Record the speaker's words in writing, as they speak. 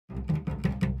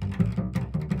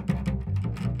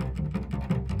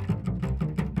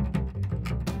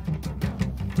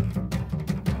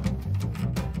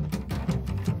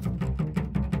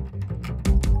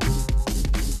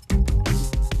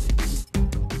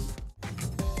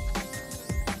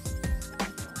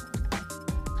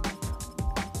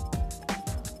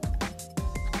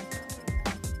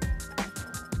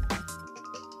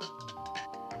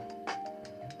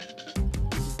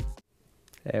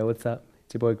Hey, what's up?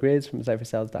 It's your boy Grizz from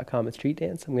CypherSales.com at Street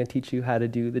Dance. I'm going to teach you how to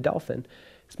do the dolphin.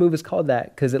 This move is called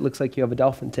that because it looks like you have a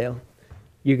dolphin tail.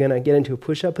 You're going to get into a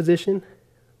push-up position,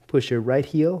 push your right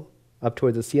heel up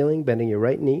towards the ceiling, bending your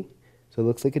right knee, so it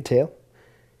looks like a tail.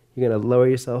 You're going to lower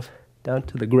yourself down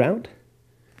to the ground.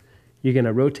 You're going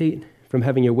to rotate from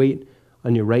having your weight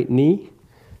on your right knee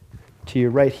to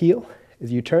your right heel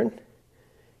as you turn.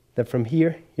 Then from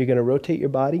here, you're going to rotate your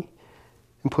body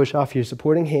and push off your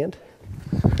supporting hand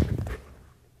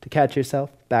to catch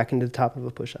yourself back into the top of a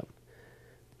push-up.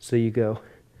 So you go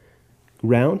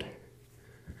ground,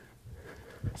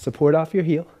 support off your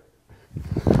heel,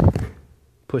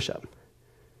 push-up.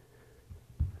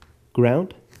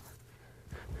 Ground,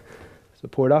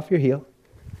 support off your heel,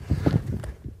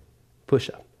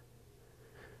 push-up.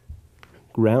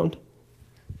 Ground,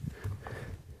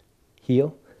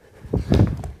 heel,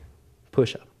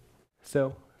 push-up.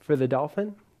 So for the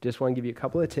dolphin, just want to give you a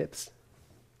couple of tips.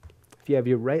 If you have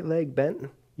your right leg bent,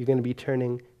 you're going to be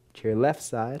turning to your left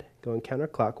side, going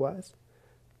counterclockwise.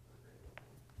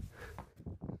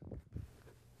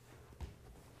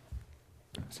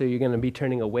 So you're going to be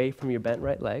turning away from your bent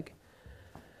right leg.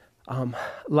 A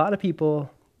lot of people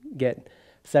get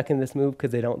stuck in this move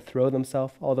because they don't throw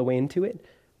themselves all the way into it.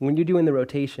 When you're doing the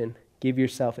rotation, give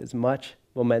yourself as much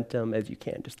momentum as you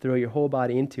can. Just throw your whole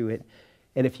body into it.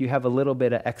 And if you have a little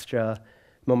bit of extra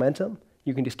momentum,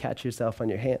 you can just catch yourself on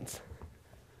your hands.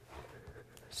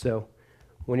 So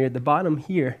when you're at the bottom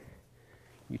here,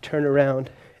 you turn around,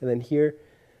 and then here,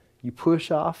 you push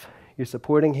off your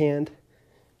supporting hand,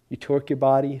 you torque your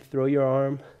body, throw your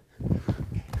arm.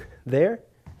 There,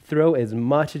 throw as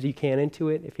much as you can into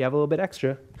it. If you have a little bit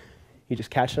extra, you just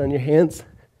catch it on your hands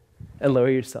and lower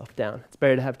yourself down. It's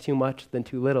better to have too much than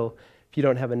too little. If you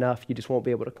don't have enough, you just won't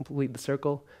be able to complete the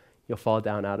circle. You'll fall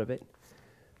down out of it.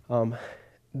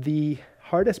 The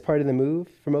hardest part of the move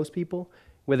for most people,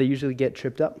 where they usually get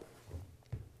tripped up,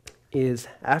 is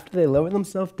after they lower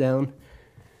themselves down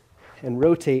and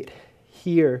rotate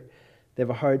here, they have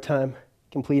a hard time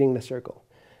completing the circle.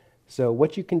 So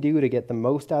what you can do to get the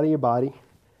most out of your body,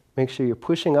 make sure you're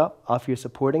pushing up off your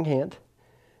supporting hand,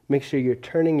 make sure you're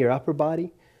turning your upper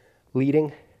body,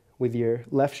 leading with your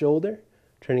left shoulder,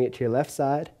 turning it to your left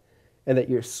side, and that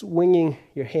you're swinging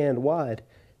your hand wide.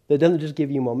 That doesn't just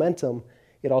give you momentum,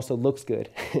 it also looks good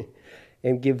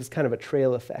and gives kind of a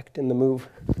trail effect in the move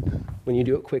when you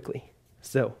do it quickly.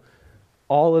 So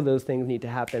all of those things need to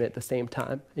happen at the same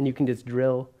time, and you can just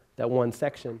drill that one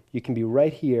section. You can be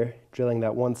right here drilling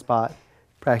that one spot.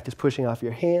 Practice pushing off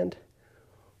your hand,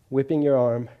 whipping your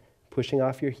arm, pushing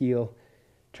off your heel,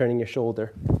 turning your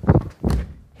shoulder.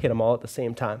 Hit them all at the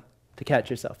same time to catch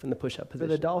yourself in the push-up position.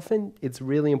 For the dolphin, it's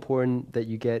really important that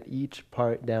you get each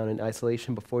part down in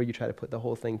isolation before you try to put the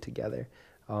whole thing together.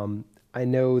 I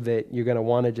know that you're going to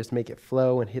want to just make it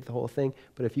flow and hit the whole thing,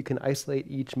 but if you can isolate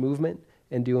each movement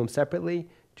and do them separately,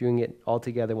 doing it all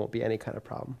together won't be any kind of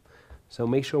problem. So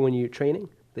make sure when you're training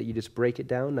that you just break it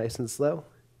down nice and slow.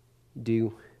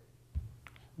 Do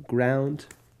ground,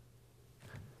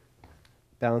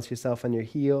 balance yourself on your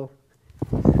heel,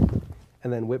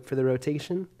 and then whip for the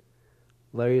rotation.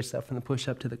 Lower yourself from the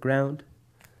push-up to the ground.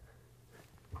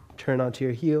 Turn onto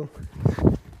your heel,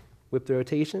 whip the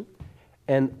rotation.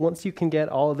 And once you can get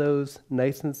all of those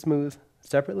nice and smooth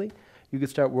separately, you can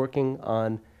start working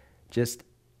on just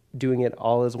doing it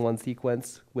all as one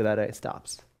sequence without any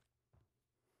stops.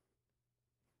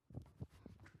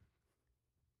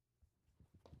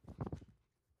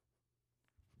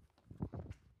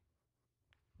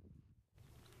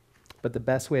 But the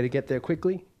best way to get there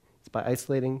quickly is by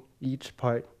isolating each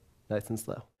part nice and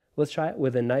slow. Let's try it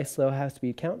with a nice slow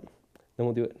half-speed count, then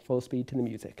we'll do it full speed to the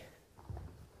music.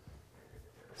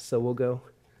 So we'll go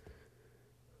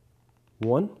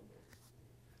 1,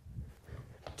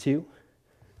 2,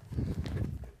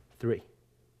 3.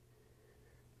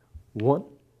 1,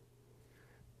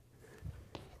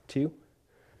 2,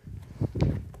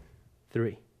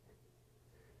 3.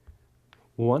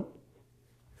 1,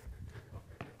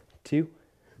 2,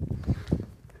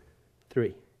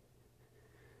 3.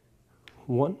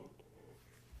 1,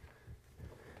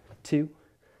 2,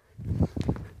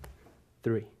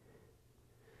 3.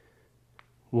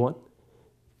 1,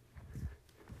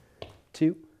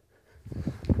 2,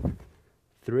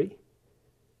 3.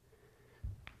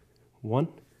 1,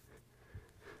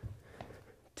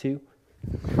 2,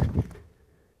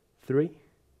 3.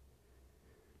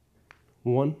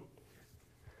 1,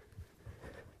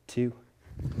 2,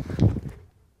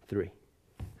 3.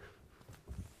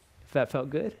 If that felt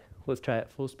good, let's try it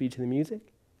full speed to the music.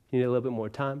 If you need a little bit more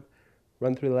time,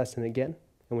 run through the lesson again,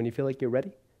 and when you feel like you're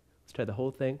ready, let's try the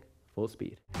whole thing full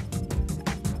speed.